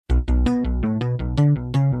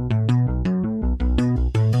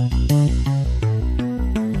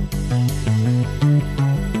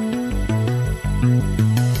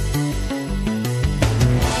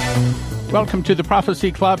Welcome to the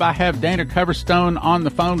Prophecy Club. I have Dana Coverstone on the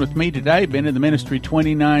phone with me today. Been in the ministry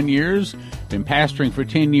 29 years, been pastoring for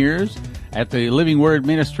 10 years at the Living Word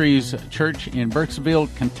Ministries Church in Burkesville,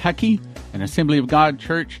 Kentucky, an Assembly of God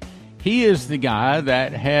church. He is the guy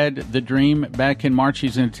that had the dream back in March.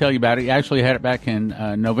 He's going to tell you about it. He actually had it back in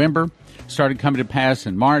November, started coming to pass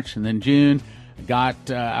in March, and then June. Got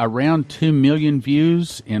around 2 million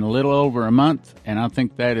views in a little over a month, and I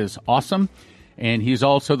think that is awesome. And he's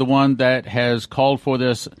also the one that has called for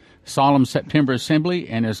this Solemn September Assembly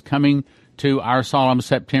and is coming to our Solemn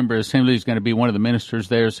September Assembly. He's going to be one of the ministers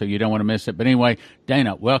there, so you don't want to miss it. But anyway,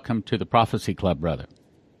 Dana, welcome to the Prophecy Club, brother.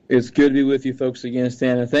 It's good to be with you folks again,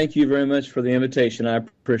 Stan, and thank you very much for the invitation. I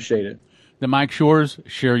appreciate it. The mic's yours.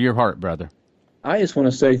 Share your heart, brother. I just want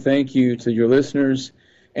to say thank you to your listeners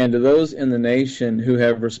and to those in the nation who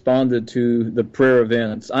have responded to the prayer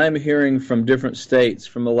events. I am hearing from different states,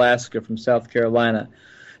 from Alaska, from South Carolina,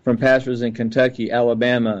 from pastors in Kentucky,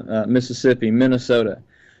 Alabama, Mississippi, Minnesota.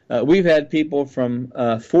 We've had people from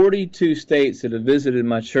 42 states that have visited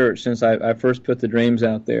my church since I first put the dreams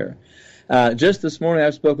out there. Just this morning,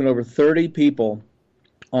 I've spoken to over 30 people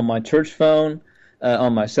on my church phone,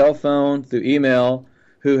 on my cell phone, through email,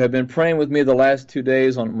 who have been praying with me the last 2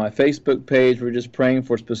 days on my Facebook page. We're just praying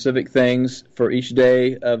for specific things for each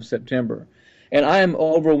day of September. And I am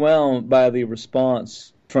overwhelmed by the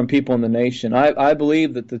response from people in the nation. I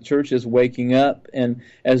believe that the church is waking up, and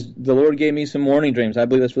as the Lord gave me some morning dreams, I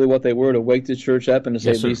believe that's really what they were, to wake the church up and to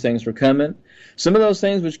say these things were coming. Some of those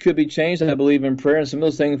things which could be changed, I believe in prayer, and some of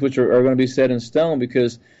those things which are going to be set in stone,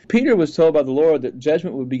 because Peter was told by the Lord that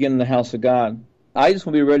judgment would begin in the house of God. I just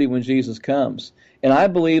want to be ready when Jesus comes. And I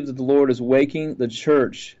believe that the Lord is waking the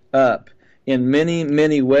church up in many,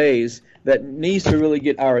 many ways that needs to really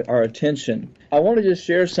get our attention. I want to just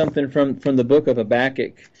share something from the book of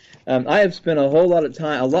Habakkuk. I have spent a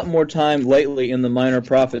lot more time lately in the minor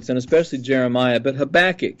prophets, and especially Jeremiah, but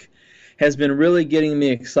Habakkuk has been really getting me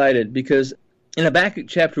excited, because in Habakkuk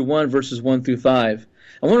chapter 1, verses 1 through 5,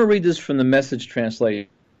 I want to read this from the Message translation.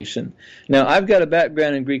 Now, I've got a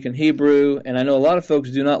background in Greek and Hebrew, and I know a lot of folks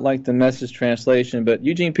do not like the Message translation, but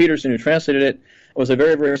Eugene Peterson, who translated it, was a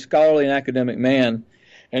very, very scholarly and academic man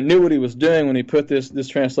and knew what he was doing when he put this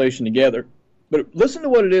translation together. But listen to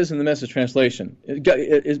what it is in the Message translation.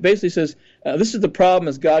 It basically says, this is the problem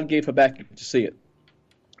as God gave Habakkuk to see it.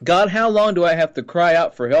 God, how long do I have to cry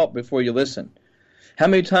out for help before you listen? How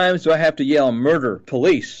many times do I have to yell, murder,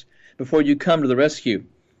 police, before you come to the rescue?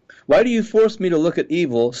 Why do you force me to look at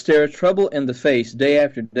evil, stare trouble in the face day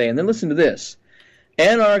after day? And then listen to this.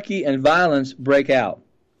 Anarchy and violence break out.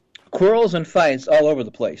 Quarrels and fights all over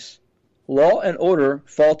the place. Law and order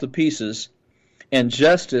fall to pieces, and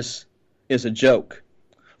justice is a joke.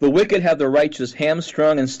 The wicked have the righteous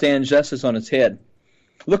hamstrung and stand justice on its head.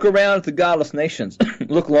 Look around at the godless nations.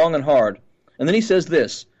 Look long and hard. And then he says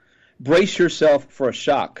this, brace yourself for a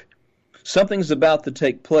shock. Something's about to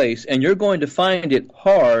take place, and you're going to find it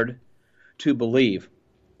hard to believe.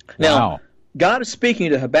 Now, God is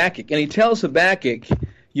speaking to Habakkuk, and he tells Habakkuk,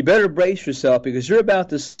 you better brace yourself because you're about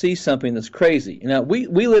to see something that's crazy. Now, we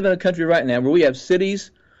live in a country right now where we have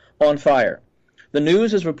cities on fire. The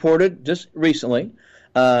news has reported just recently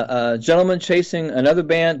a gentleman chasing another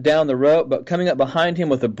man down the road, but coming up behind him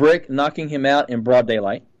with a brick, knocking him out in broad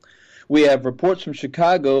daylight. We have reports from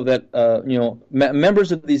Chicago that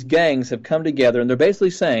members of these gangs have come together, and they're basically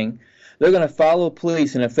saying they're going to follow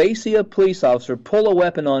police, and if they see a police officer pull a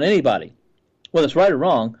weapon on anybody, whether it's right or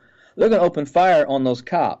wrong, they're going to open fire on those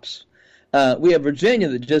cops. We have Virginia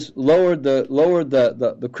that just lowered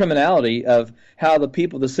the criminality of how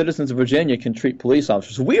the citizens of Virginia can treat police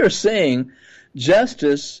officers. We are seeing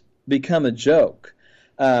justice become a joke.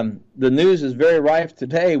 The news is very rife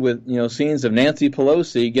today with scenes of Nancy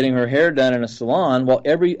Pelosi getting her hair done in a salon while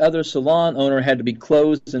every other salon owner had to be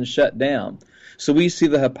closed and shut down. So we see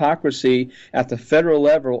the hypocrisy at the federal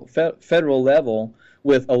level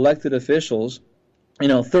with elected officials,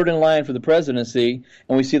 third in line for the presidency,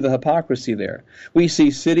 and we see the hypocrisy there. We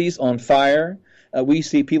see cities on fire. We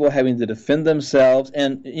see people having to defend themselves.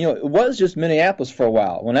 And, it was just Minneapolis for a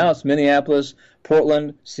while. Well, now it's Minneapolis,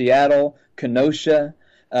 Portland, Seattle, Kenosha.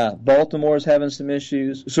 Baltimore is having some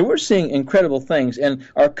issues. So we're seeing incredible things. And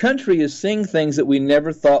our country is seeing things that we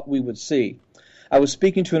never thought we would see. I was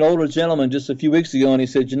speaking to an older gentleman just a few weeks ago, and he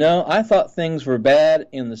said, I thought things were bad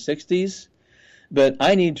in the 60s, but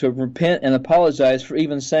I need to repent and apologize for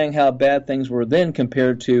even saying how bad things were then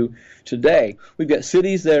compared to today. We've got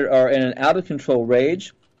cities that are in an out-of-control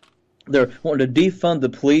rage. They're wanting to defund the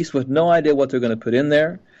police with no idea what they're going to put in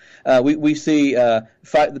there. We see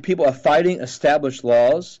the people are fighting established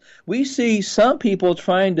laws. We see some people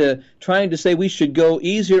trying to say we should go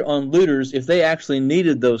easier on looters if they actually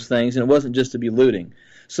needed those things and it wasn't just to be looting.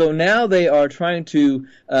 So now they are trying to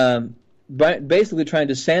basically trying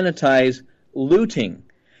to sanitize looting,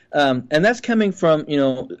 and that's coming from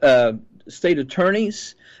state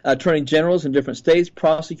attorneys, attorney generals in different states,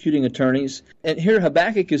 prosecuting attorneys. And here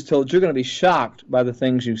Habakkuk is told, you're going to be shocked by the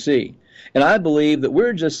things you see. And I believe that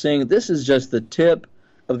we're just saying this is just the tip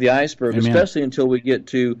of the iceberg, Amen. Especially until we get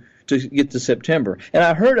to September. And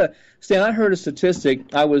I heard a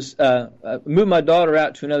statistic. I was moved my daughter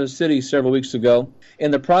out to another city several weeks ago.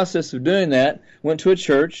 In the process of doing that, went to a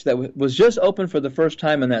church that was just open for the first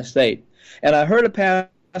time in that state. And I heard a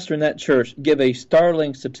pastor in that church give a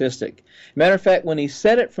startling statistic. Matter of fact, when he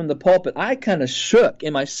said it from the pulpit, I kind of shook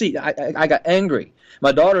in my seat. I got angry.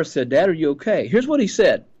 My daughter said, "Dad, are you okay?" Here's what he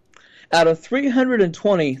said. Out of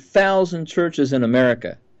 320,000 churches in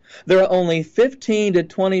America, there are only 15 to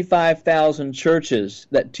 25,000 churches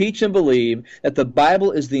that teach and believe that the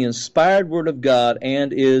Bible is the inspired Word of God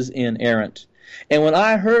and is inerrant. And when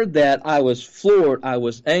I heard that, I was floored, I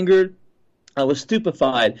was angered, I was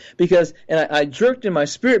stupefied, and I jerked in my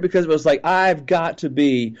spirit because it was like, I've got to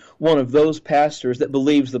be one of those pastors that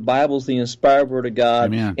believes the Bible's the inspired Word of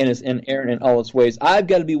God Amen. And is inerrant in all its ways. I've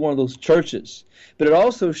got to be one of those churches. But it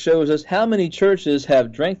also shows us how many churches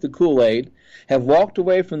have drank the Kool-Aid, have walked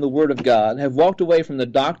away from the Word of God, have walked away from the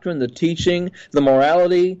doctrine, the teaching, the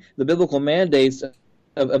morality, the biblical mandates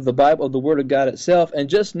of the Bible, of the Word of God itself, and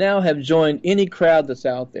just now have joined any crowd that's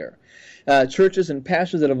out there. Churches and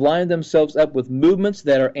pastors that have lined themselves up with movements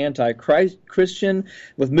that are anti-Christian,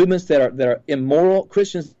 with movements that are immoral,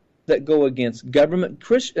 Christians that go against government,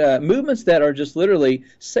 movements that are just literally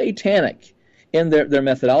satanic in their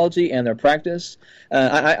methodology and their practice.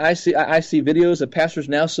 I see videos of pastors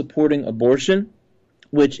now supporting abortion,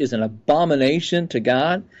 which is an abomination to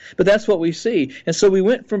God. But that's what we see. And so we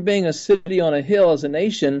went from being a city on a hill as a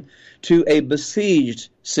nation to a besieged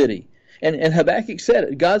city. And Habakkuk said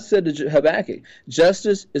it. God said to Habakkuk,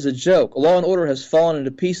 justice is a joke. Law and order has fallen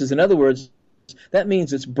into pieces. In other words, that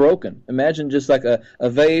means it's broken. Imagine just like a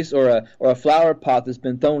vase or a flower pot that's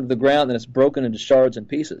been thrown to the ground and it's broken into shards and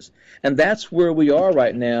pieces. And that's where we are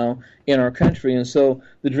right now in our country. And so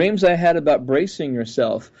the dreams I had about bracing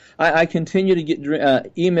yourself, I continue to get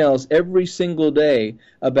emails every single day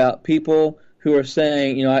about people who are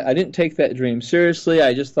saying, I didn't take that dream seriously.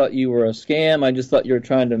 I just thought you were a scam. I just thought you were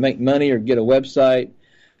trying to make money or get a website.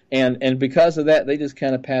 And because of that, they just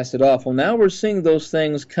kind of pass it off. Well, now we're seeing those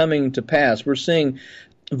things coming to pass. We're seeing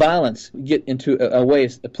violence get into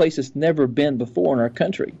a place it's never been before in our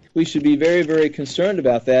country. We should be very, very concerned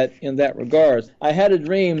about that in that regard. I had a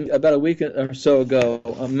dream about a week or so ago,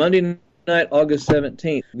 on Monday night, August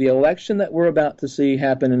 17th. The election that we're about to see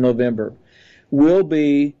happen in November will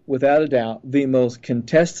be, without a doubt, the most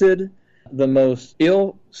contested, the most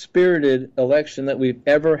ill-spirited election that we've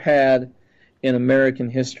ever had in American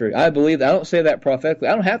history. I believe that. I don't say that prophetically.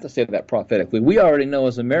 I don't have to say that prophetically. We already know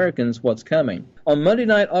as Americans what's coming. On Monday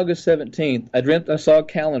night, August 17th, I dreamt I saw a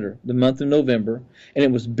calendar, the month of November, and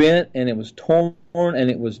it was bent, and it was torn, and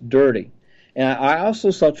it was dirty. And I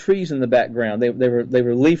also saw trees in the background. They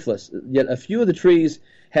were leafless. Yet a few of the trees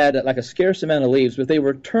had like a scarce amount of leaves, but they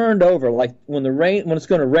were turned over. Like when it's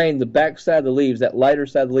going to rain, the back side of the leaves, that lighter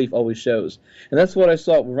side of the leaf always shows. And that's what I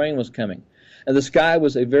saw when rain was coming. And the sky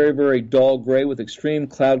was a very, very dull gray with extreme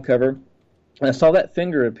cloud cover. And I saw that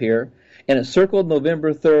finger appear, and it circled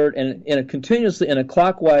November 3rd and continuously in a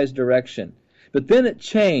clockwise direction. But then it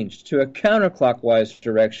changed to a counterclockwise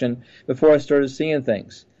direction before I started seeing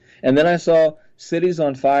things. And then I saw cities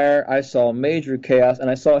on fire. I saw major chaos,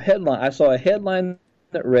 and I saw a headline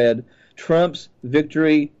that read, "Trump's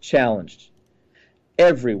victory challenged."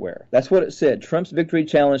 Everywhere. That's what it said. Trump's victory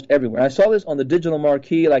challenged everywhere. I saw this on the digital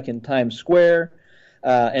marquee, like in Times Square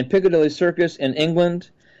and Piccadilly Circus in England.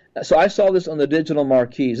 So I saw this on the digital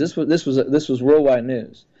marquees. This was worldwide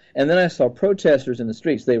news. And then I saw protesters in the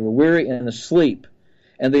streets. They were weary and asleep,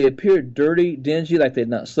 and they appeared dirty, dingy, like they'd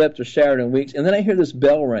not slept or showered in weeks. And then I hear this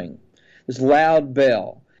bell ring, this loud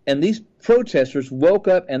bell, and these protesters woke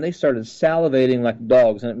up and they started salivating like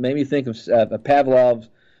dogs. And it made me think of Pavlov's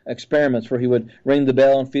experiments where he would ring the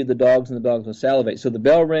bell and feed the dogs, and the dogs would salivate. So the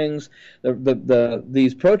bell rings,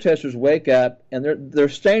 these protesters wake up, and they're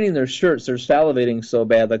staining their shirts. They're salivating so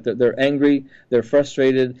bad, like they're angry, they're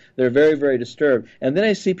frustrated, they're very, very disturbed. And then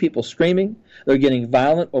I see people screaming. They're getting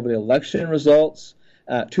violent over the election results,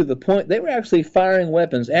 to the point they were actually firing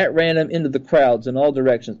weapons at random into the crowds in all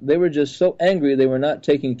directions. They were just so angry they were not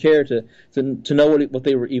taking care to know what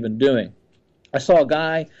they were even doing. I saw a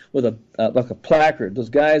guy with a like a placard. Those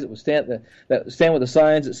guys that stand with the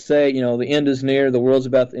signs that say, the end is near, the world's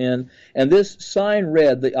about to end. And this sign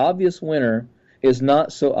read, "The obvious winner is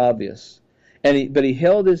not so obvious." But he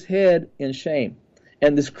held his head in shame.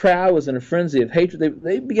 And this crowd was in a frenzy of hatred.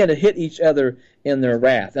 They began to hit each other in their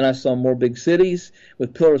wrath. And I saw more big cities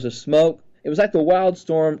with pillars of smoke. It was like the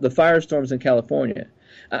the firestorms in California.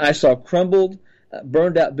 I saw crumbled,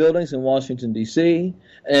 burned out buildings in Washington, D.C.,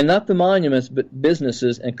 and not the monuments, but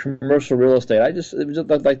businesses and commercial real estate. It just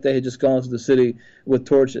looked like they had just gone through the city with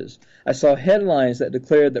torches. I saw headlines that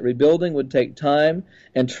declared that rebuilding would take time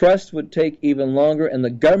and trust would take even longer, and the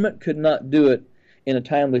government could not do it in a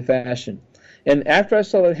timely fashion. And after I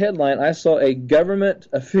saw the headline, I saw a government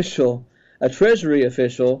official, a Treasury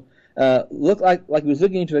official, look like he was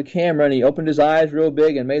looking into a camera, and he opened his eyes real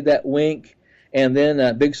big and made that wink, and then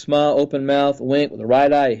a big smile, open mouth, wink with the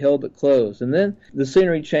right eye, he held it closed. And then the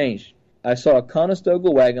scenery changed. I saw a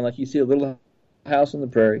Conestoga wagon, like you see a little house on the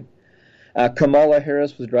prairie. Kamala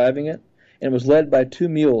Harris was driving it, and it was led by 2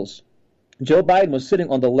 mules. Joe Biden was sitting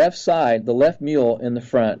on the left side, the left mule in the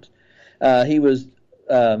front. He was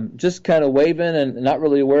just kind of waving and not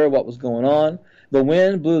really aware of what was going on. The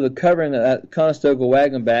wind blew the covering of that Conestoga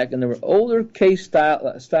wagon back, and there were older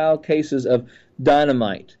style cases of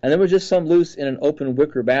dynamite. And there was just some loose in an open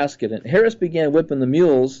wicker basket. And Harris began whipping the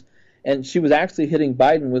mules, and she was actually hitting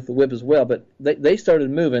Biden with the whip as well. But they started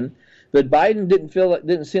moving. But Biden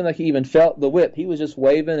didn't seem like he even felt the whip. He was just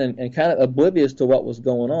waving and kind of oblivious to what was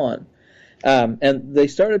going on. And they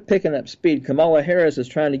started picking up speed. Kamala Harris is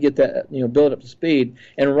trying to get that, build up to speed.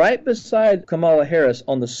 And right beside Kamala Harris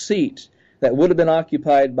on the seat that would have been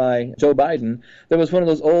occupied by Joe Biden, there was one of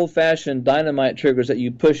those old-fashioned dynamite triggers that you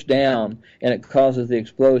push down and it causes the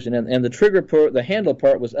explosion. And the trigger part, the handle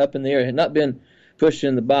part, was up in the air. It had not been pushed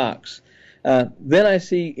in the box. Then I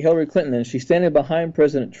see Hillary Clinton, and she's standing behind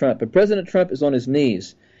President Trump. And President Trump is on his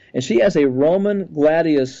knees, and she has a Roman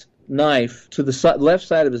gladius knife to the left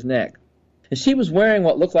side of his neck. And she was wearing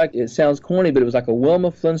what looked like, it sounds corny, but it was like a Wilma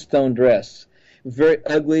Flintstone dress. Very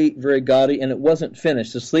ugly, very gaudy, and it wasn't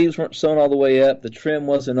finished. The sleeves weren't sewn all the way up. The trim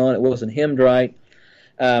wasn't on. It wasn't hemmed right.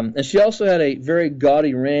 And she also had a very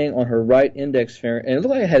gaudy ring on her right index finger, and it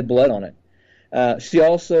looked like it had blood on it. She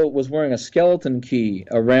also was wearing a skeleton key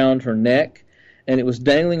around her neck, and it was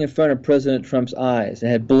dangling in front of President Trump's eyes. It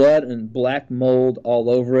had blood and black mold all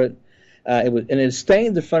over it. It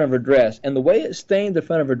stained the front of her dress. And the way it stained the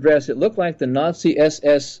front of her dress, it looked like the Nazi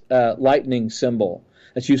SS lightning symbol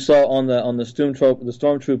that you saw on the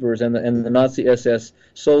stormtroopers and the Nazi SS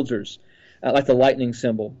soldiers, like the lightning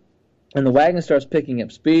symbol. And the wagon starts picking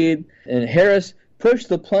up speed, and Harris pushed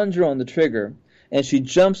the plunger on the trigger, and she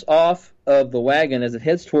jumps off of the wagon as it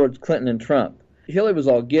heads towards Clinton and Trump. Hillary was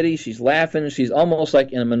all giddy. She's laughing. She's almost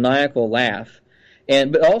like in a maniacal laugh.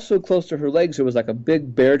 But also close to her legs there was like a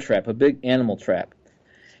big bear trap, a big animal trap.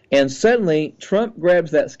 And suddenly, Trump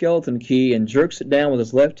grabs that skeleton key and jerks it down with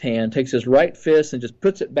his left hand, takes his right fist and just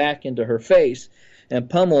puts it back into her face and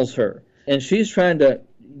pummels her. And she's trying to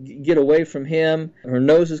get away from him. Her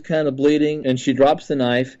nose is kind of bleeding, and she drops the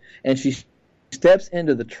knife, and she steps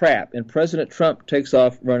into the trap, and President Trump takes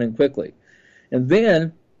off running quickly. And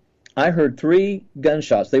then I heard 3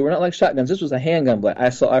 gunshots. They were not like shotguns. This was a handgun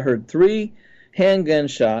blast. I heard 3 handgun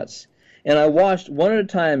shots, and I watched one at a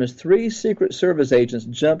time as 3 Secret Service agents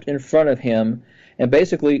jumped in front of him and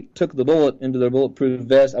basically took the bullet into their bulletproof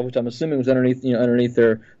vest, which I'm assuming was underneath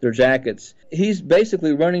their jackets. He's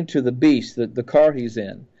basically running to the Beast, the car he's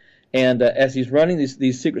in. And as he's running,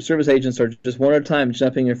 these Secret Service agents are just one at a time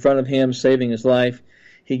jumping in front of him, saving his life.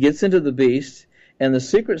 He gets into the Beast, and the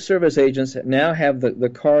Secret Service agents now have the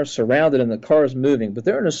car surrounded, and the car is moving. But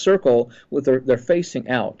they're in a circle with they're facing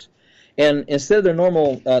out. And instead of their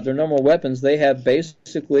normal weapons, they have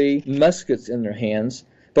basically muskets in their hands.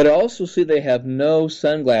 But I also see they have no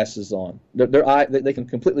sunglasses on. They can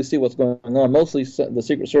completely see what's going on. Mostly the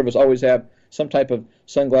Secret Service always have some type of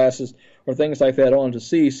sunglasses or things like that on to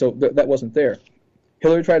see, so that wasn't there.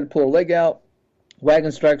 Hillary tried to pull her leg out.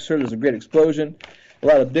 Wagon strikes her. There's a great explosion. A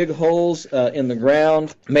lot of big holes in the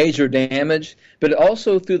ground, major damage. But it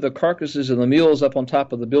also threw the carcasses of the mules up on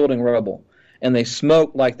top of the building rubble, and they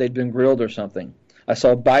smoked like they'd been grilled or something. I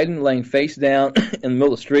saw Biden laying face down in the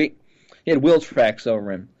middle of the street. He had wheel tracks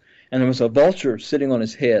over him, and there was a vulture sitting on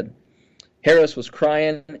his head. Harris was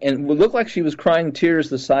crying, and it looked like she was crying tears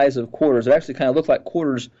the size of quarters. It actually kind of looked like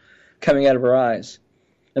quarters coming out of her eyes.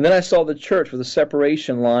 And then I saw the church with a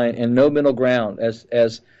separation line and no middle ground as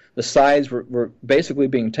the sides were basically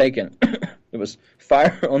being taken. There was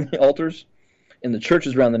fire on the altars. in the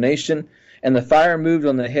churches around the nation, and the fire moved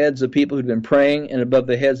on the heads of people who'd been praying and above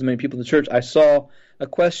the heads of many people in the church, I saw a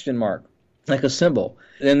question mark, like a symbol.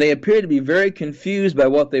 And they appeared to be very confused by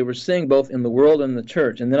what they were seeing, both in the world and the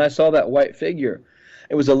church. And then I saw that white figure.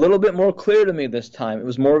 It was a little bit more clear to me this time. It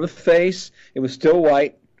was more of a face. It was still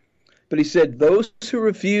white. But he said, those who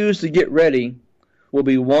refuse to get ready will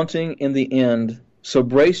be wanting in the end. So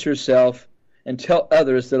brace yourself and tell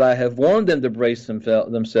others that I have warned them to brace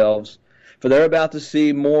themselves, for they're about to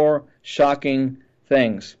see more shocking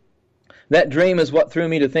things. That dream is what threw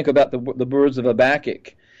me to think about the birds of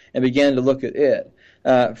Habakkuk and began to look at it.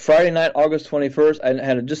 Friday night, August 21st, I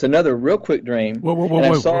had just another real quick dream. Whoa.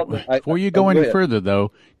 Before you go any further,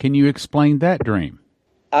 though, can you explain that dream?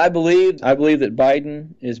 I believe that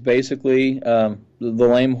Biden is basically the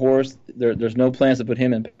lame horse. There's no plans to put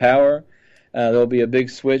him in power. There'll be a big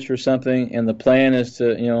switch or something, and the plan is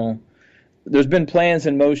to, there's been plans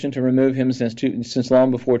in motion to remove him since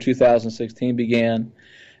long before 2016 began.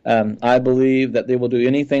 I believe that they will do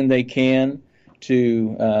anything they can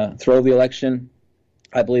to throw the election.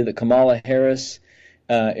 I believe that Kamala Harris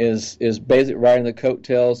is basically riding the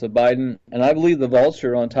coattails of Biden, and I believe the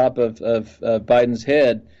vulture on top of Biden's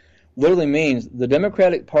head literally means the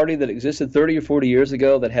Democratic Party that existed 30 or 40 years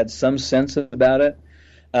ago that had some sense about it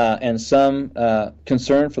and some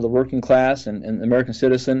concern for the working class and the American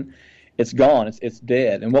citizen, it's gone. It's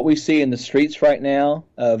dead. And what we see in the streets right now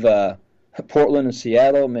of Portland and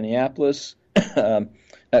Seattle, Minneapolis,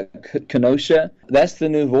 Kenosha, that's the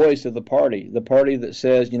new voice of the party that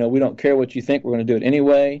says, we don't care what you think, we're going to do it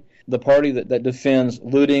anyway. The party that defends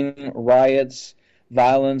looting, riots,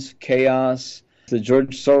 violence, chaos, the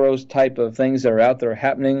George Soros type of things that are out there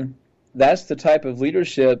happening. That's the type of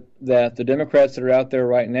leadership that the Democrats that are out there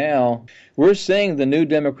right now, we're seeing the new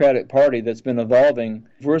Democratic Party that's been evolving.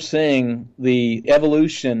 We're seeing the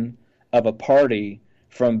evolution of a party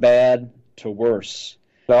from bad to worse.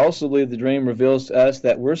 I also believe the dream reveals to us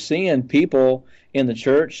that we're seeing people in the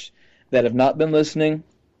church that have not been listening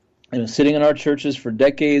and are sitting in our churches for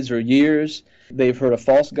decades or years. They've heard a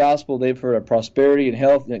false gospel. They've heard of prosperity and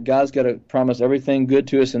health, that God's got to promise everything good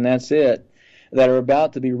to us and that's it, that are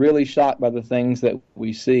about to be really shocked by the things that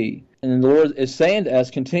we see. And the Lord is saying to us,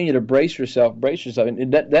 continue to brace yourself.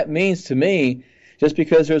 And that means to me, just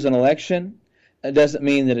because there's an election, it doesn't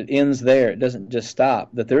mean that it ends there. It doesn't just stop.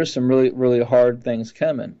 That there's some really, really hard things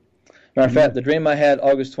coming. Matter of fact, the dream I had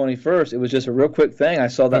August 21st, it was just a real quick thing. I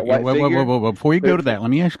saw that white figure. Whoa. Before you go to that, let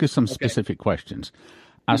me ask you some specific questions.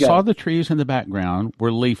 I saw the trees in the background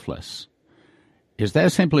were leafless. Is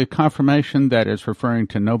that simply a confirmation that it's referring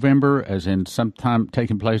to November, as in sometime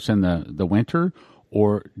taking place in the winter,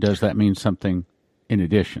 or does that mean something in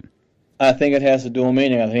addition? I think it has a dual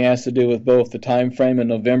meaning. I think it has to do with both the time frame in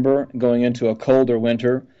November going into a colder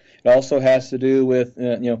winter. It also has to do with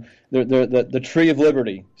the tree of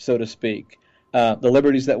liberty, so to speak. The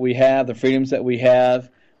liberties that we have, the freedoms that we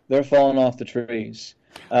have, they're falling off the trees.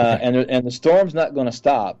 And the storm's not going to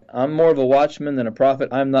stop. I'm more of a watchman than a prophet.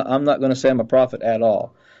 I'm not going to say I'm a prophet at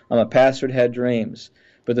all. I'm a pastor that had dreams.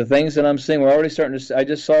 But the things that I'm seeing, we're already starting to. I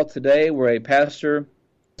just saw today where a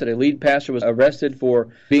lead pastor was arrested for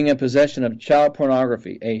being in possession of child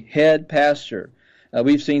pornography. A head pastor.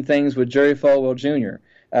 We've seen things with Jerry Falwell Jr.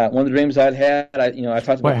 One of the dreams I'd had, I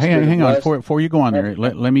talked about. Wait, hang on. Before you go on there,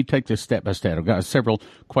 let me take this step by step. I've got several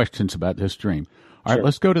questions about this dream. All right,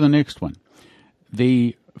 let's go to the next one.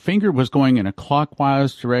 The finger was going in a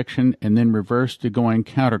clockwise direction and then reversed to going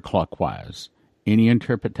counterclockwise. Any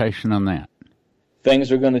interpretation on that?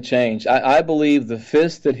 Things are going to change. I believe the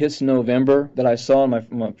fist that hits November that I saw in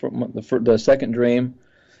the second dream,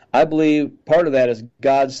 I believe part of that is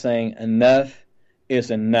God saying enough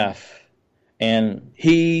is enough. And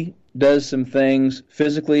he does some things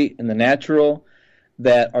physically in the natural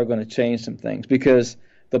that are going to change some things. Because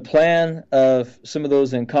the plan of some of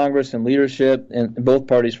those in Congress and leadership, and both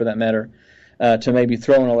parties for that matter, to maybe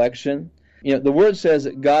throw an election, the word says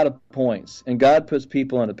that God appoints and God puts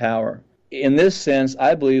people into power. In this sense,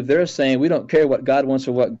 I believe they're saying we don't care what God wants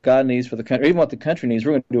or what God needs for the country, or even what the country needs,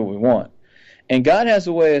 we're going to do what we want. And God has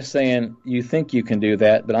a way of saying, you think you can do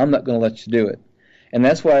that, but I'm not going to let you do it. And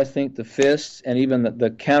that's why I think the fists and even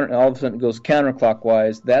the counter, all of a sudden it goes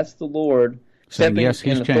counterclockwise, that's the Lord stepping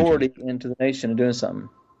in authority into the nation and doing something.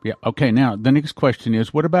 Yeah. Okay. Now, the next question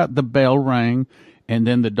is, what about the bell rang and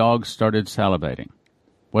then the dog started salivating?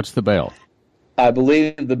 What's the bell? I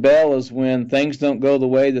believe the bell is when things don't go the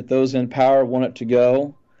way that those in power want it to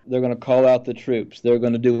go. They're going to call out the troops. They're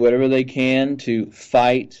going to do whatever they can to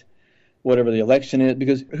fight whatever the election is,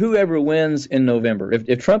 because whoever wins in November,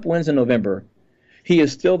 if Trump wins in November, He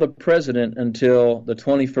is still the president until the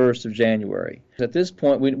 21st of January. At this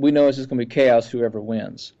point, we know it's just going to be chaos whoever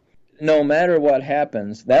wins. No matter what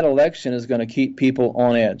happens, that election is going to keep people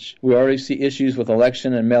on edge. We already see issues with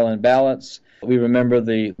election and mail-in ballots. We remember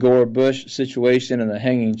the Gore-Bush situation and the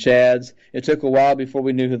hanging chads. It took a while before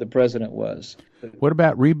we knew who the president was. What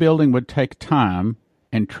about rebuilding would take time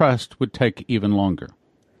and trust would take even longer?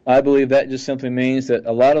 I believe that just simply means that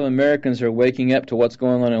a lot of Americans are waking up to what's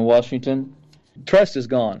going on in Washington. Trust is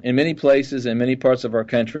gone in many places, in many parts of our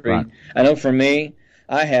country. Right. I know for me,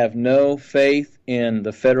 I have no faith in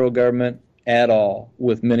the federal government at all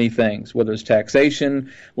with many things, whether it's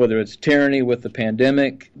taxation, whether it's tyranny with the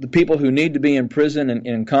pandemic. The people who need to be in prison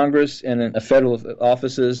in Congress and in federal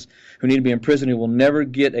offices, who need to be in prison, who will never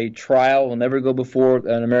get a trial, will never go before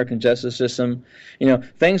an American justice system.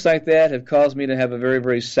 Things like that have caused me to have a very,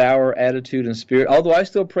 very sour attitude and spirit, although I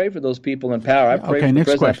still pray for those people in power. I pray for the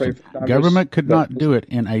president, I pray for Congress. Government could not do it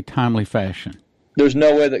in a timely fashion. There's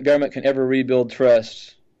no way that government can ever rebuild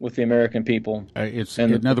trust with the American people.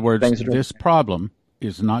 In other words, this problem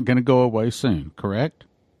is not going to go away soon, correct?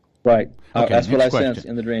 Right. Okay, that's what I question. sense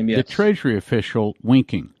in the dream, yes. The Treasury official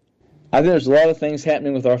winking. I think there's a lot of things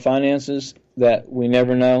happening with our finances that we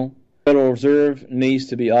never know. The Federal Reserve needs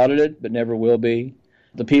to be audited, but never will be.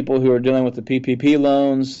 The people who are dealing with the PPP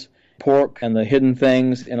loans, pork, and the hidden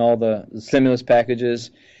things in all the stimulus packages,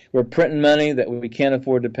 we're printing money that we can't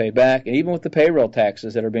afford to pay back. And even with the payroll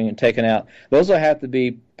taxes that are being taken out, those will have to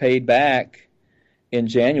be paid back in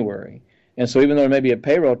January. And so even though there may be a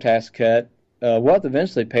payroll tax cut, we'll have to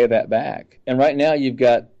eventually pay that back. And right now you've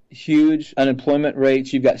got huge unemployment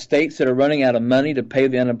rates. You've got states that are running out of money to pay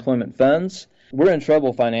the unemployment funds. We're in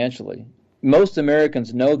trouble financially. Most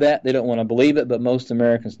Americans know that. They don't want to believe it, but most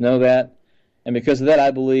Americans know that. And because of that,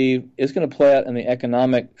 I believe it's going to play out in the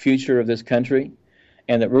economic future of this country,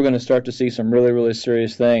 and that we're going to start to see some really, really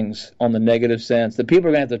serious things on the negative sense. That people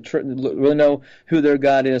are going to have to really know who their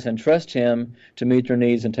God is and trust Him to meet their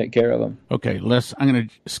needs and take care of them. Okay, I'm going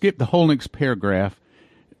to skip the whole next paragraph.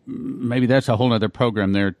 Maybe that's a whole other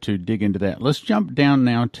program there to dig into that. Let's jump down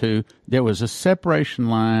now to there was a separation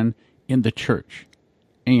line in the church,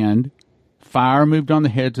 and fire moved on the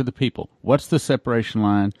heads of the people. What's the separation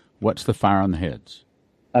line? What's the fire on the heads?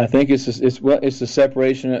 I think it's the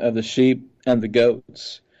separation of the sheep and the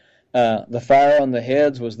goats. The fire on the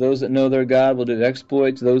heads was those that know their God will do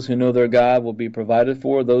exploits. Those who know their God will be provided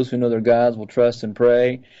for. Those who know their gods will trust and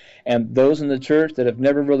pray. And those in the church that have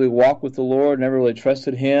never really walked with the Lord, never really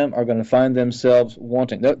trusted Him, are going to find themselves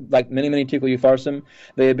wanting. Like many, many tickle eupharsim,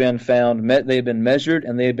 they have been measured,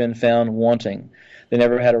 and they have been found wanting. They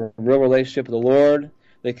never had a real relationship with the Lord.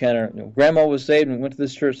 They kind of, grandma was saved and went to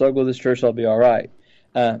this church, so I'll go to this church, I'll be all right.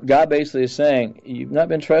 God basically is saying, you've not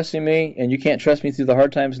been trusting me, and you can't trust me through the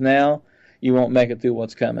hard times now, you won't make it through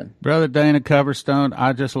what's coming. Brother Dana Coverstone,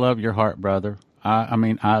 I just love your heart, brother.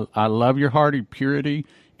 I love your heart of purity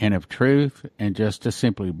and of truth, and just to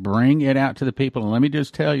simply bring it out to the people. And let me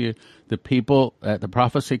just tell you, the people at the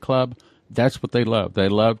Prophecy Club, that's what they love. They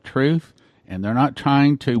love truth, and they're not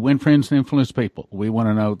trying to win friends and influence people. We want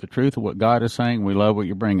to know the truth of what God is saying. We love what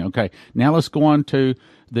you're bringing. Okay, now let's go on to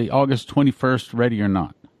the August 21st, Ready or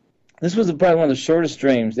Not. This was probably one of the shortest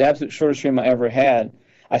dreams, the absolute shortest dream I ever had.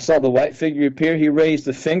 I saw the white figure appear. He raised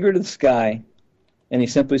the finger to the sky, and he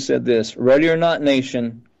simply said this: "Ready or not,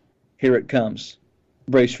 nation, here it comes.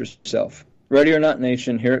 Brace yourself. Ready or not,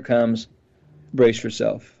 nation, here it comes. Brace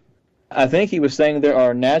yourself." I think he was saying there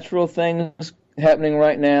are natural things happening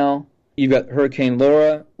right now. You've got Hurricane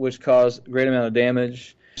Laura, which caused a great amount of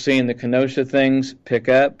damage. Seeing the Kenosha things pick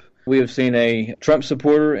up. We have seen a Trump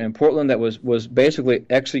supporter in Portland that was basically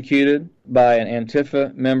executed by an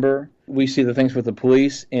Antifa member. We see the things with the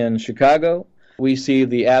police in Chicago. We see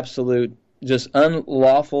the absolute just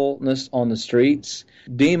unlawfulness on the streets,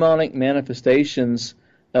 demonic manifestations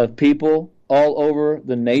of people all over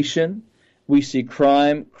the nation. We see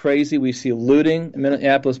crime crazy. We see looting in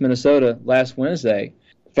Minneapolis, Minnesota last Wednesday.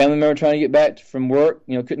 Family member trying to get back from work,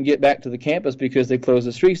 couldn't get back to the campus because they closed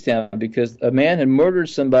the streets down because a man had murdered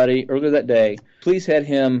somebody earlier that day. Police had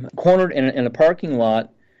him cornered in a parking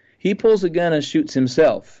lot. He pulls a gun and shoots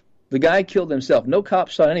himself. The guy killed himself. No cop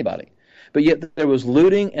shot anybody. But yet there was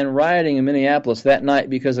looting and rioting in Minneapolis that night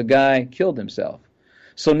because a guy killed himself.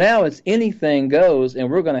 So now it's anything goes, and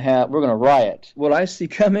we're going to riot. What I see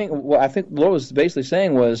coming, what I think the Lord was basically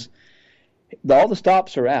saying was, all the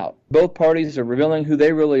stops are out. Both parties are revealing who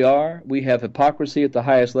they really are. We have hypocrisy at the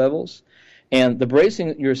highest levels. And the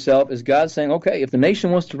bracing yourself is God saying, okay, if the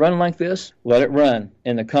nation wants to run like this, let it run,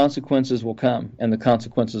 and the consequences will come, and the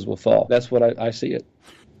consequences will fall. That's what I see it.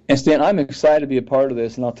 And Stan, I'm excited to be a part of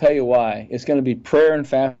this, and I'll tell you why. It's going to be prayer and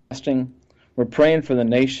fasting. We're praying for the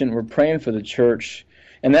nation. We're praying for the church.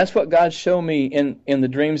 And that's what God showed me in the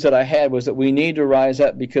dreams that I had, was that we need to rise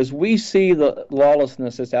up because we see the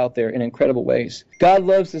lawlessness that's out there in incredible ways. God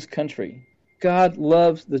loves this country. God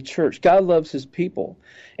loves the church. God loves his people.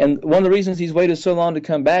 And one of the reasons he's waited so long to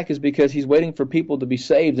come back is because he's waiting for people to be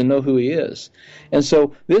saved and know who he is. And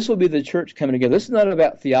so this will be the church coming together. This is not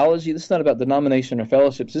about theology. This is not about denomination or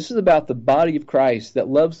fellowships. This is about the body of Christ that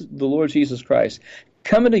loves the Lord Jesus Christ,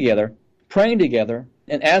 coming together, praying together,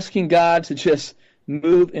 and asking God to just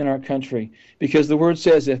move in our country. Because the word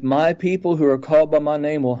says, if my people who are called by my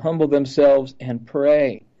name will humble themselves and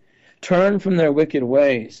pray, turn from their wicked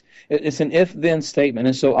ways. It's an if-then statement.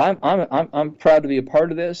 And so I'm proud to be a part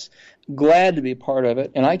of this, glad to be a part of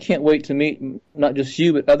it, and I can't wait to meet not just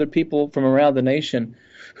you, but other people from around the nation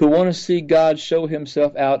who want to see God show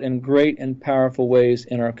himself out in great and powerful ways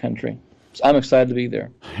in our country. So I'm excited to be there.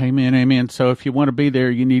 Amen, amen. So if you want to be there,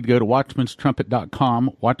 you need to go to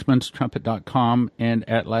watchmanstrumpet.com, watchmanstrumpet.com, and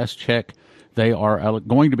at last check, they are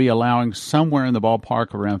going to be allowing somewhere in the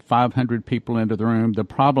ballpark around 500 people into the room. The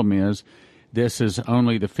problem is this is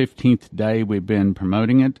only the 15th day we've been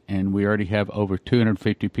promoting it, and we already have over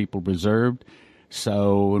 250 people reserved.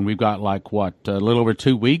 So, and we've got a little over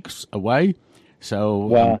 2 weeks away. So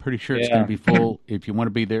wow. I'm pretty sure it's going to be full. If you want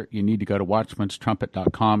to be there, you need to go to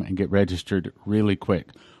watchmanstrumpet.com and get registered really quick.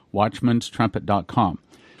 Watchmanstrumpet.com.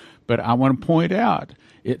 But I want to point out,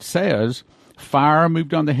 it says, fire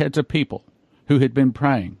moved on the heads of people who had been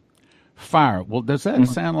praying. Fire. Well, does that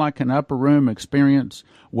sound like an upper room experience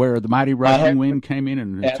where the mighty rushing wind came in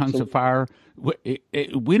and the tongues of fire?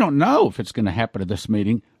 We don't know if it's going to happen at this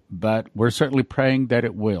meeting, but we're certainly praying that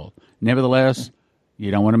it will. Nevertheless, you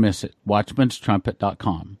don't want to miss it.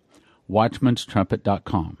 Watchmanstrumpet.com.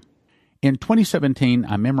 Watchmanstrumpet.com. In 2017,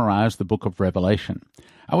 I memorized the book of Revelation.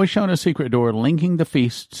 I was shown a secret door linking the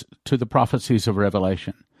feasts to the prophecies of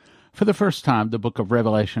Revelation. For the first time, the book of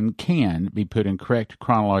Revelation can be put in correct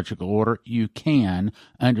chronological order. You can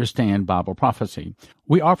understand Bible prophecy.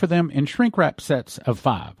 We offer them in shrink-wrap sets of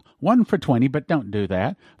 5. 1 for 20, but don't do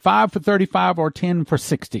that. 5 for 35 or 10 for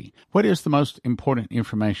 60. What is the most important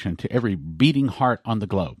information to every beating heart on the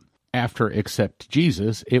globe? After accept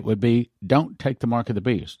Jesus, it would be don't take the mark of the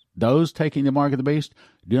beast. Those taking the mark of the beast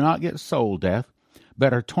do not get soul death,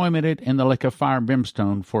 but are tormented in the lake of fire and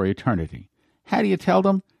brimstone for eternity. How do you tell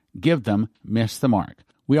them? Give them miss the mark.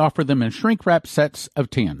 We offer them in shrink-wrap sets of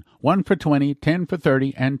 10. 1 for 20, 10 for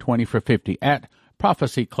 30, and 20 for 50 at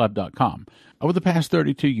prophecyclub.com. Over the past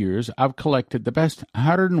 32 years, I've collected the best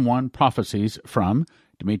 101 prophecies from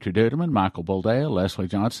Dimitri Duduman, Michael Boldea, Leslie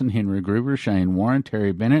Johnson, Henry Gruber, Shane Warren,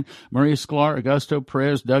 Terry Bennett, Maria Sklar, Augusto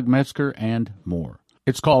Perez, Doug Metzger, and more.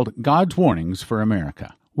 It's called God's Warnings for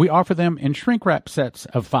America. We offer them in shrink-wrap sets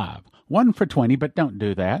of 5. 1 for 20, but don't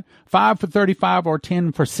do that. 5 for 35 or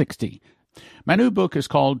 10 for 60. My new book is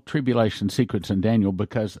called Tribulation Secrets in Daniel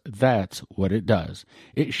because that's what it does.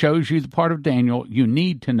 It shows you the part of Daniel you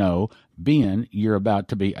need to know, being you're about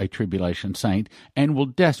to be a tribulation saint, and will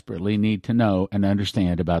desperately need to know and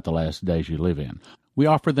understand about the last days you live in. We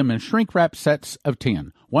offer them in shrink-wrap sets of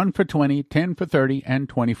 10. 1 for 20, 10 for 30, and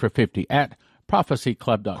 20 for 50 at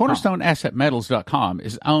prophecyclub.com. CornerstoneAssetMetals.com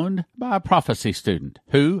is owned by a prophecy student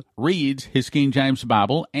who reads his King James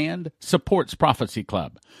Bible and supports Prophecy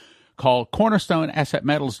Club. Call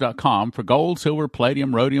CornerstoneAssetMetals.com for gold, silver,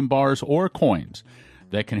 palladium, rhodium bars, or coins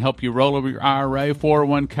that can help you roll over your IRA,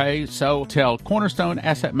 401k. So tell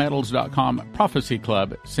CornerstoneAssetMetals.com Prophecy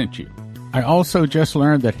Club sent you. I also just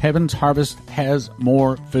learned that Heaven's Harvest has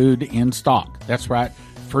more food in stock. That's right,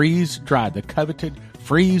 freeze-dried, the coveted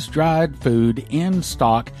freeze-dried food in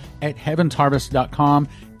stock at heavensharvest.com.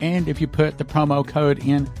 And if you put the promo code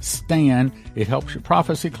in STAN, it helps your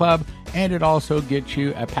Prophecy Club, and it also gets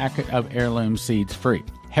you a packet of heirloom seeds free.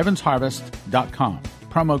 heavensharvest.com.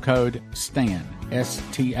 Promo code STAN,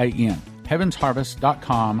 S-T-A-N.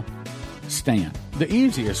 heavensharvest.com, STAN. The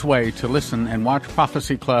easiest way to listen and watch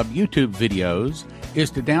Prophecy Club YouTube videos is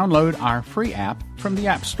to download our free app from the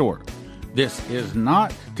App Store. This is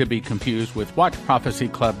not to be confused with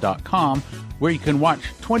WatchProphecyClub.com, where you can watch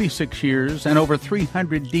 26 years and over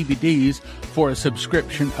 300 DVDs for a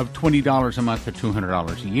subscription of $20 a month or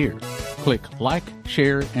 $200 a year. Click like,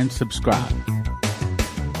 share, and subscribe.